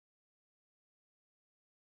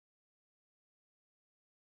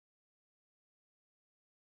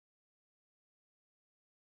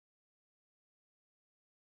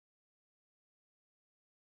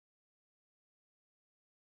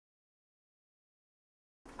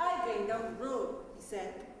going down the road, he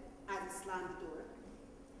said, as he slammed the door.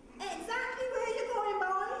 Exactly where you going,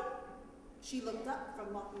 boy? She looked up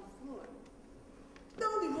from mopping the floor.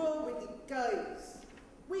 Down the road with the guys.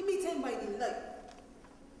 We meet him by the light.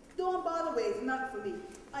 Don't bother waiting up for me.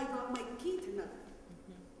 I got my key tonight.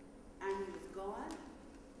 And he was gone,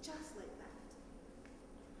 just like that.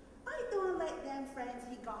 I don't like them friends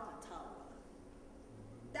he got a towel.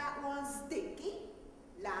 That one Stinky,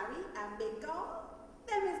 Larry, and Big Gull,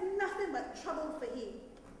 them is nothing but trouble for him.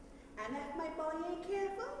 And if my boy ain't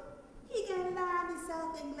careful, he can land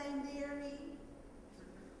himself in Glengarry.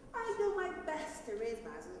 I do my best to raise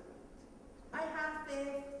Basil. I have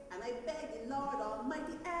faith, and I beg the Lord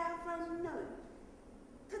Almighty ever know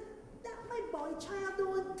that my boy child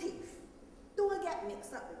don't thief, don't get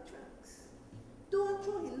mixed up with drugs, don't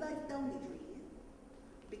throw his life down the drain,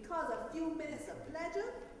 because a few minutes of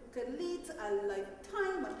pleasure could lead to a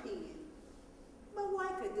lifetime of pain. But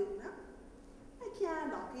what I could do now? I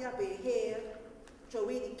can't lock you up in here, throw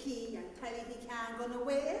away the key and tell him he can't go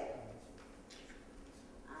nowhere.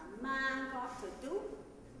 A man got to do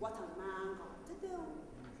what a man got to do.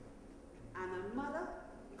 And a mother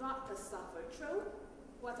got to suffer through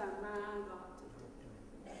what a man got to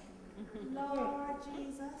do. Lord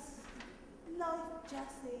Jesus, life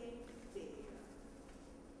just ain't fair.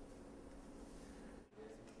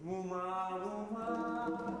 Mooma,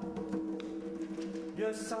 mooma,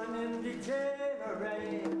 your son in the jail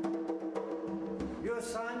already. Your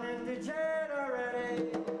son in the jail already.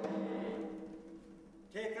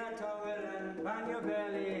 Take a towel and bang your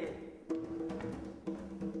belly.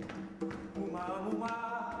 Mooma, mooma,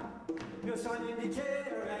 your son in the jail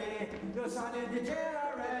already. Your son in the jail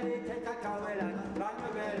already. Take a towel and bang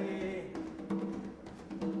your belly.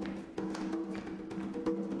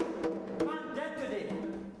 Man dead today.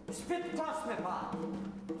 Spit across my path.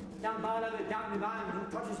 Down bottom of down the man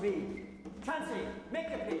who touches me. Chancey, make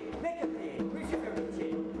a play, reach it for reach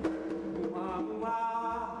it. Mooma, mooma,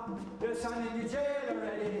 your son in the jail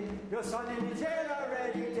already. Your son in the jail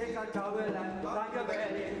already. Take a towel and bang your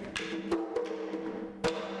belly.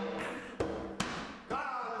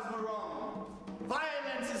 God is my wrong.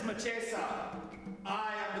 Violence is my chaser.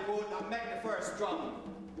 I am the goat that make the first drum.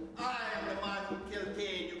 I am the man who killed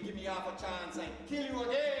Cain. You give me half a chance and kill you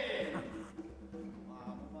again.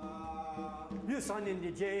 Your son in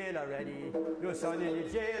the jail already. Your son in the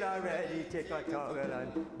jail already. Take a towel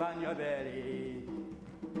and bang your belly.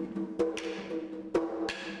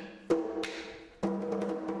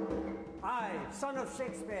 I, son of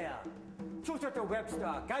Shakespeare, tutor to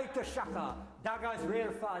Webster, guide to Shaka, Dagger's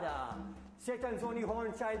real father, Satan's only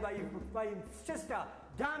horn child by his sister.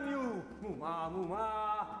 Damn you, mooma,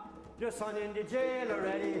 mooma. Your son in the jail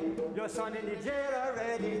already. Your son in the jail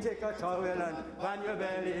already. Take a towel and bang your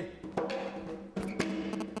belly.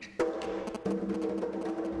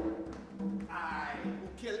 I will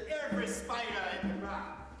kill every spider in the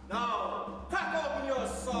rock. Now, crack open your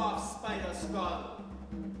soft spider skull.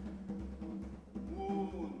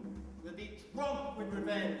 Moon will be drunk with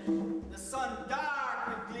revenge. The sun dark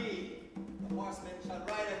with glee. The horsemen shall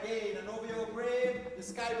ride again, and over your grave the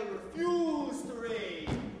sky will refuse to rain.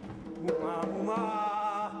 Mooma,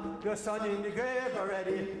 mooma, your son in the grave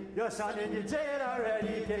already. Your son in the jail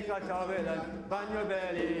already. Take a towel and bang your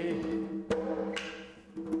belly.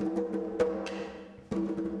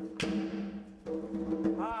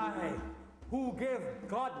 I, who gave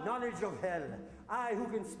God knowledge of hell, I who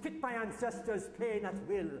can spit my ancestors' pain at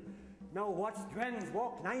will, now watch Dwens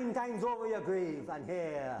walk 9 times over your grave and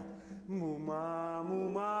hear, mooma,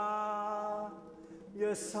 mooma,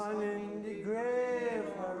 your son in the grave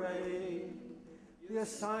already, your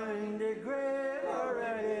son in the grave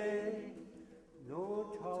already, no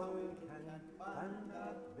towel can bang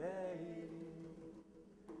that belly.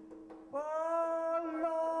 Oh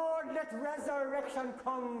Lord, let resurrection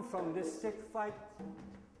come from this stick fight.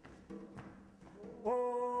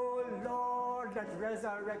 Oh Lord, let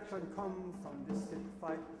resurrection come from this stick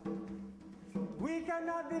fight. We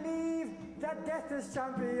cannot believe that death is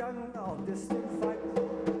champion of this stick fight.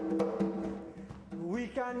 We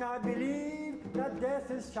cannot believe that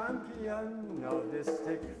death is champion of this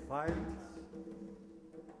stick fight.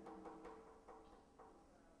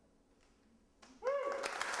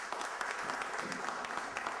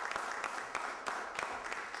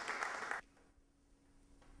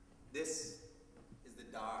 This is the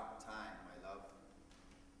dark time, my love.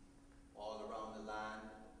 All around the land,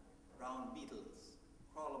 brown beetles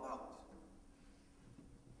crawl about.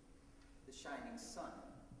 The shining sun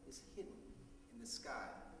is hidden in the sky.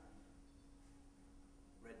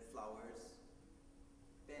 Red flowers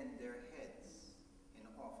bend their heads in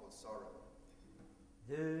awful sorrow.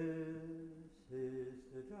 This is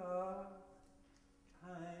the dark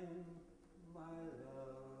time, my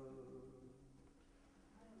love.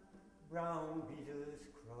 Brown beetles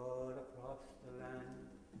crawl across the land,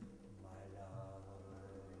 my love.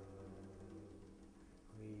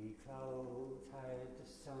 Grey clouds hide the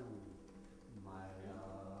sun, my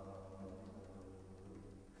love.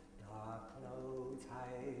 Dark clouds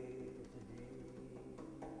hide the day.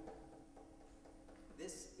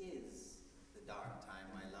 This is the dark time,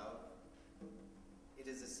 my love. It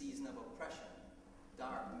is a season of oppression,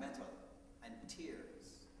 dark metal, and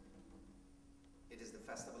tears. It is the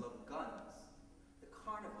festival of guns, the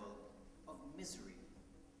carnival of misery.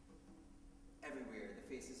 Everywhere the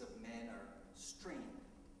faces of men are strained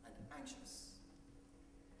and anxious.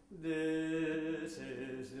 This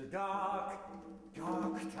is the dark,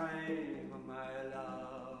 dark time, my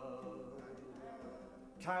love.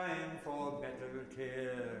 Time for better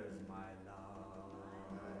tears, my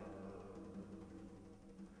love.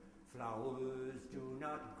 Flowers do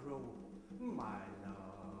not grow, my love.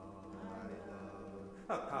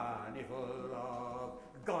 A carnival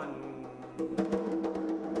of guns.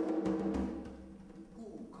 Who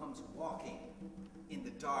comes walking in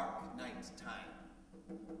the dark night time?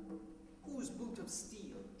 Whose boot of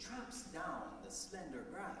steel tramps down the slender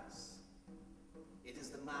grass? It is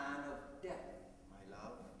the man of death, my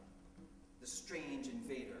love, the strange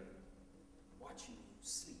invader, watching you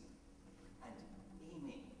sleep and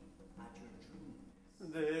aiming at your dreams.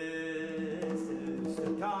 This is the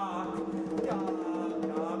dark, dark,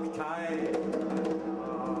 dark time,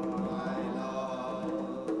 my love.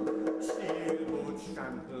 Steel boots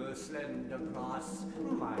trample slender grass,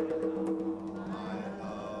 my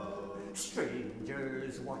love.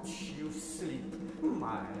 Strangers watch you sleep,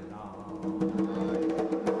 my love.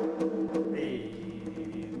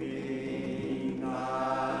 Aiming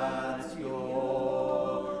at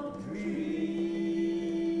your dreams.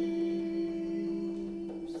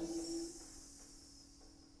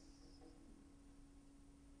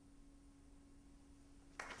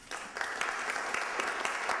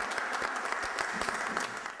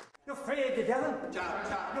 You're afraid of the devil?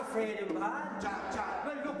 You're afraid of man?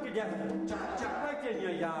 Well, look the devil, right in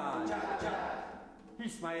your yard.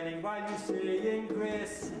 He's smiling while you say in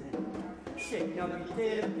grace, shaking up his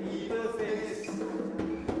tail in people's face.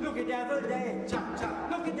 Look at devil day,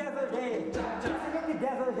 look at devil day, look at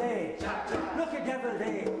devil day, look at devil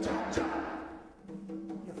day. You're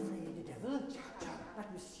afraid of the devil? That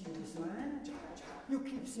mysterious man? You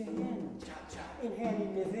keep saying, in hell he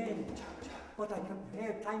live in, but I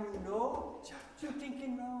compare time you know, you're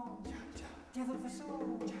thinking wrong. Devil for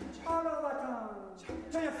soul, all over town.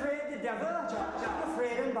 So you're afraid of the devil? You're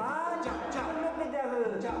afraid of man? Look the devil,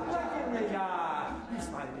 right in the yard. He's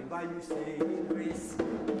smiling while you say in grace,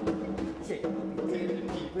 shaking up his tail in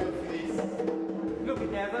people's face. Look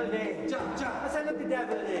at devil day, I said look at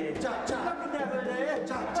devil day, look at devil day,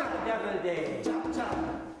 look at devil day.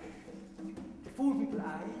 To fool people's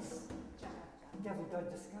eyes, devil does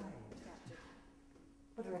disguise,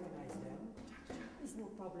 but recognize them. There's no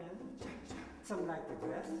problem. Some like the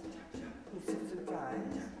dress, in suits and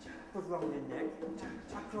ties, put round the neck,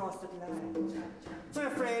 across the line. So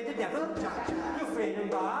you're afraid of the devil? You're afraid of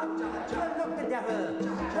God? Well, look the devil,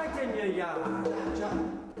 right in your yard.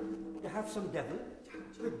 You have some devil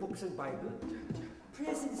with books and Bible,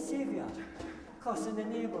 praising the Savior, cussing the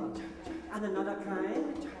neighbor, and another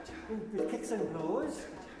kind with kicks and blows,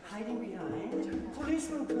 hiding behind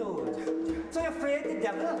policeman clothes. So you're afraid of the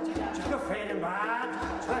devil? You're afraid of man?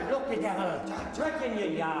 Well, look the devil, right in your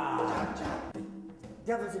yard.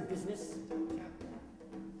 Devil's in business,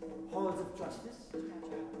 halls of justice,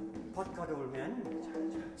 pot-cut old men,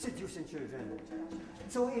 seducing children.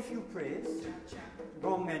 So if you praise,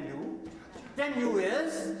 wrong men do, then you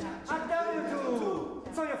is a devil too.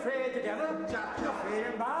 So you're afraid of the devil? You're afraid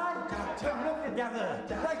of man? Well, look the devil,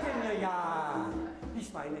 right in your yard. He's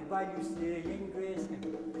smiling while you say in grace,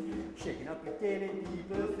 shaking up your tail in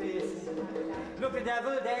people's face. Look at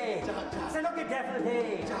devil day, say look at devil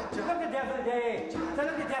day, look at devil day, say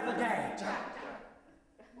look at devil day.